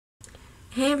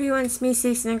Hey everyone, it's me,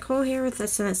 Stacey Nicole here with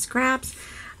SNS Scraps.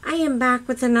 I am back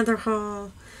with another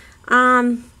haul.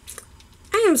 I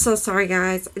am so sorry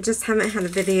guys, I just haven't had a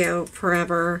video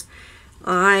forever.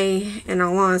 I, in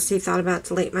all honesty, thought about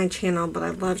delete my channel, but I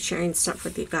love sharing stuff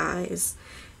with you guys.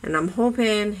 And I'm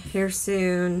hoping here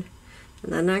soon,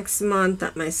 in the next month,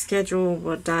 that my schedule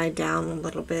will die down a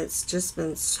little bit. It's just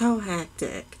been so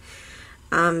hectic.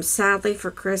 Sadly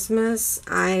for Christmas,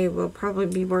 I will probably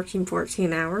be working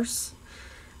 14 hours.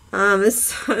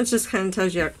 This just kind of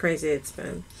tells you how crazy it's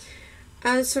been.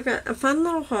 So I got a fun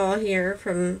little haul here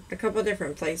from a couple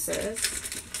different places.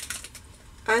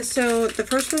 So the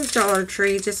first one's Dollar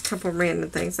Tree, just a couple random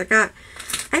things. I didn't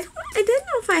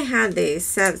know if I had these,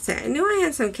 sad to say. I knew I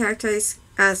had some cacti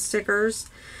stickers,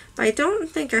 but I don't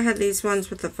think I had these ones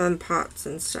with the fun pots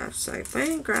and stuff. So I went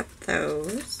and grabbed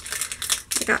those.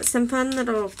 I got some fun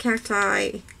little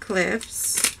cacti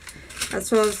clips,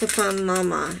 as well as the fun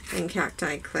llama and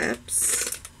cacti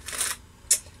clips.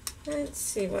 Let's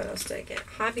see, what else did I get?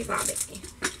 Hobby Lobby.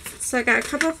 So I got a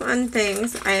couple of fun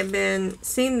things. I have been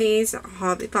seeing these at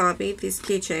Hobby Lobby, these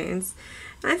keychains.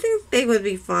 I think they would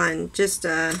be fun, just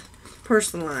to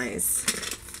personalize.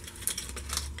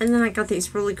 And then I got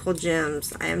these really cool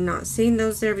gems. I have not seen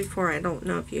those there before. I don't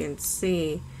know if you can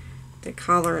see the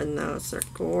color in those. They're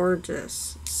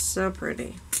gorgeous. So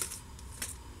pretty.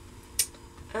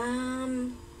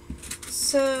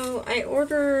 So I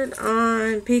ordered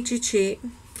on Peachy,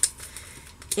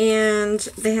 and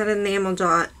they had an enamel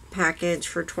dot package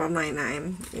for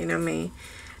 $12.99. You know me.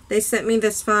 They sent me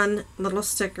this fun little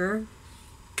sticker.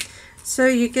 So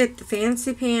you get the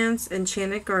Fancy Pants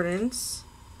Enchanted Gardens,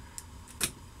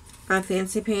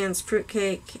 Fancy Pants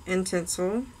Fruitcake and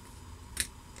Tinsel,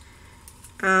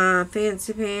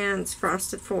 Fancy Pants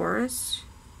Frosted Forest,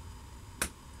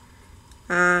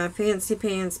 Fancy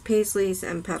Pants Paisleys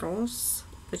and Petals,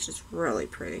 which is really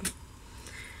pretty.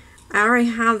 I already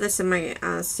have this in my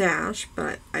stash,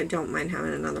 but I don't mind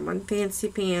having another one. Fancy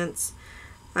Pants.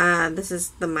 This is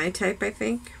the My Type, I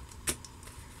think.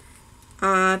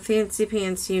 Fancy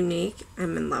Pants Unique.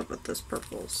 I'm in love with those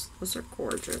purples. Those are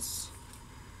gorgeous.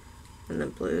 And the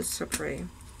blue is so pretty.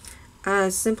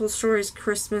 Simple Stories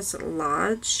Christmas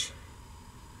Lodge.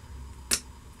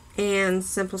 And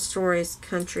Simple Stories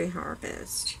Country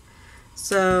Harvest.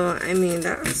 So, I mean,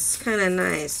 that's kind of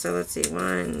nice. So, let's see.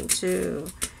 1, 2,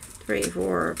 3,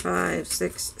 4, 5,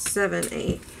 6, 7,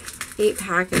 8. 8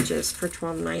 packages for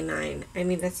 $12.99. I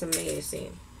mean, that's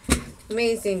amazing.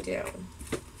 Amazing deal.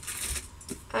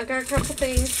 I got a couple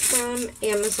things from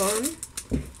Amazon.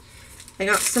 I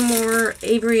got some more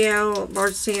Avery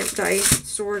large stamp dice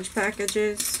storage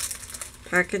packages.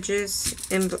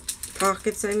 In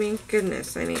pockets, I mean.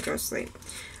 Goodness, I need to go sleep.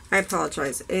 I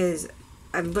apologize.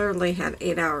 I've literally had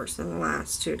 8 hours in the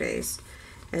last 2 days.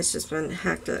 It's just been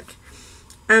hectic.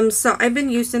 So I've been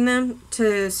using them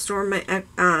to store my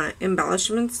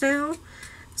embellishments now.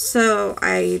 So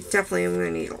I definitely am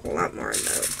going to need a lot more of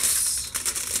those.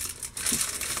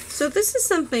 So this is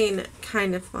something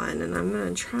kind of fun, and I'm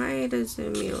going to try to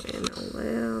zoom you in a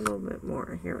little bit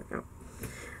more. Here we go.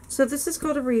 So this is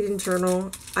called a reading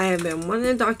journal. I have been wanting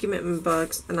to document my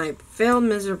books, and I failed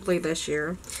miserably this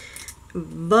year.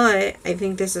 But I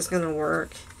think this is going to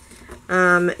work.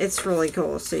 It's really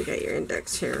cool. So you got your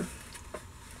index here.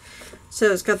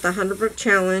 So it's got the 100 book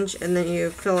challenge, and then you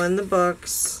fill in the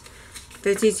books.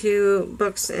 52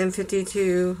 books in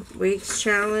 52 weeks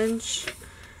challenge.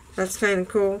 That's kind of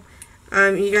cool.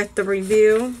 You got the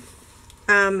review.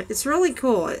 It's really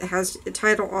cool. It has a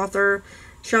title, author,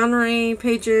 genre,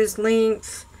 pages,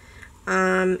 length,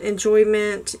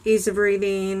 enjoyment, ease of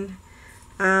reading,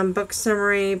 book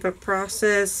summary, book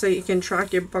process. So you can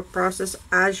track your book process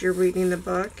as you're reading the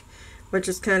book, which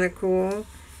is kind of cool.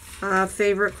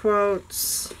 Favorite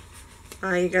quotes.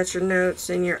 You got your notes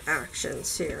and your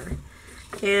actions here.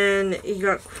 And you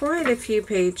got quite a few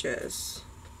pages.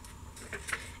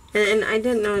 And I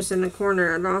didn't notice in the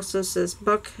corner, it also says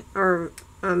book or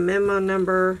memo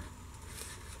number.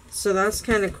 So that's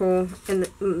kind of cool. And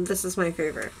this is my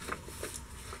favorite.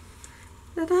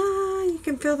 Ta-da! You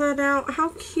can fill that out.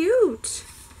 How cute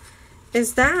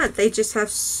is that? They just have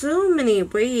so many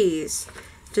ways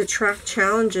to track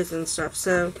challenges and stuff.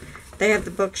 So they have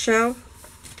the bookshelf,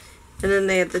 and then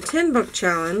they have the 10 book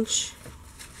challenge,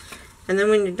 and then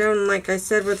when you're done, like I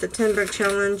said, with the 10 book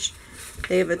challenge,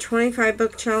 they have a 25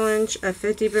 book challenge, a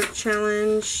 50 book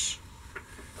challenge,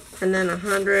 and then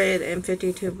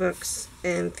 152 books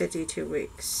in 52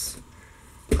 weeks.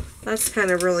 That's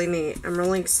kind of really neat. I'm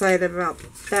really excited about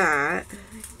that.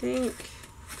 I think,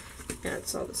 yeah,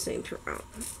 it's all the same throughout.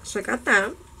 So I got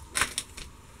that.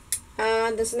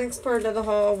 This next part of the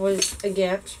haul was a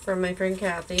gift from my friend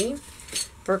Kathy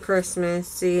for Christmas.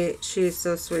 See, she's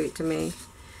so sweet to me.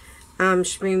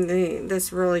 She made me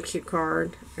this really cute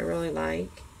card I really like.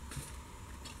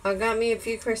 Got me a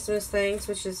few Christmas things,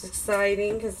 which is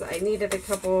exciting because I needed a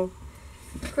couple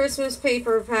Christmas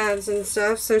paper pads and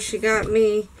stuff. So she got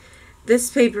me this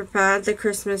paper pad, the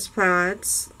Christmas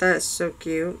pads. That's so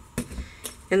cute.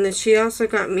 And then she also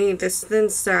got me this thin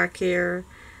stack here.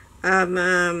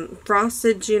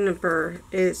 Frosted Juniper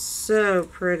is so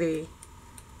pretty.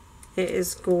 It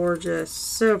is gorgeous.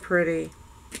 So pretty.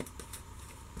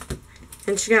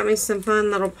 And she got me some fun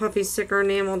little puppy sticker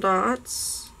enamel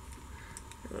dots.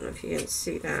 I don't know if you can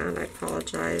see that. I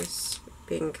apologize for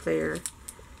being clear.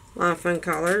 A lot of fun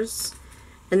colors.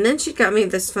 And then she got me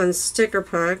this fun sticker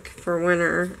book for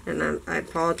winter. And I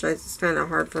apologize. It's kind of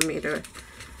hard for me to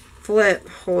flip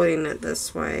holding it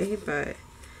this way. But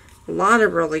a lot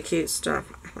of really cute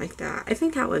stuff. I like that. I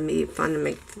think that would be fun to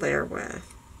make flair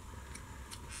with.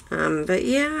 But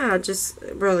yeah, just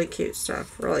really cute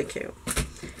stuff. Really cute.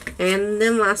 And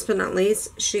then last but not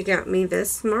least, she got me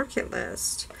this market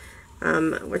list,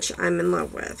 which I'm in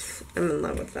love with. I'm in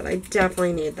love with it. I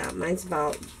definitely need that. Mine's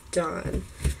about done.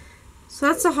 So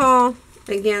that's a haul.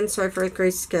 Again, sorry for the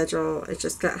crazy schedule. It's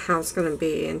just got how it's going to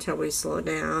be until we slow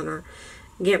down or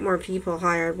get more people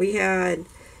hired. We had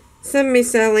somebody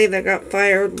sadly that got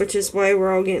fired, which is why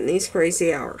we're all getting these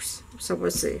crazy hours. So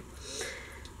we'll see.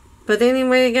 But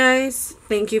anyway, guys,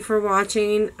 thank you for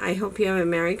watching. I hope you have a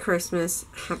Merry Christmas.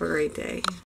 Have a great day.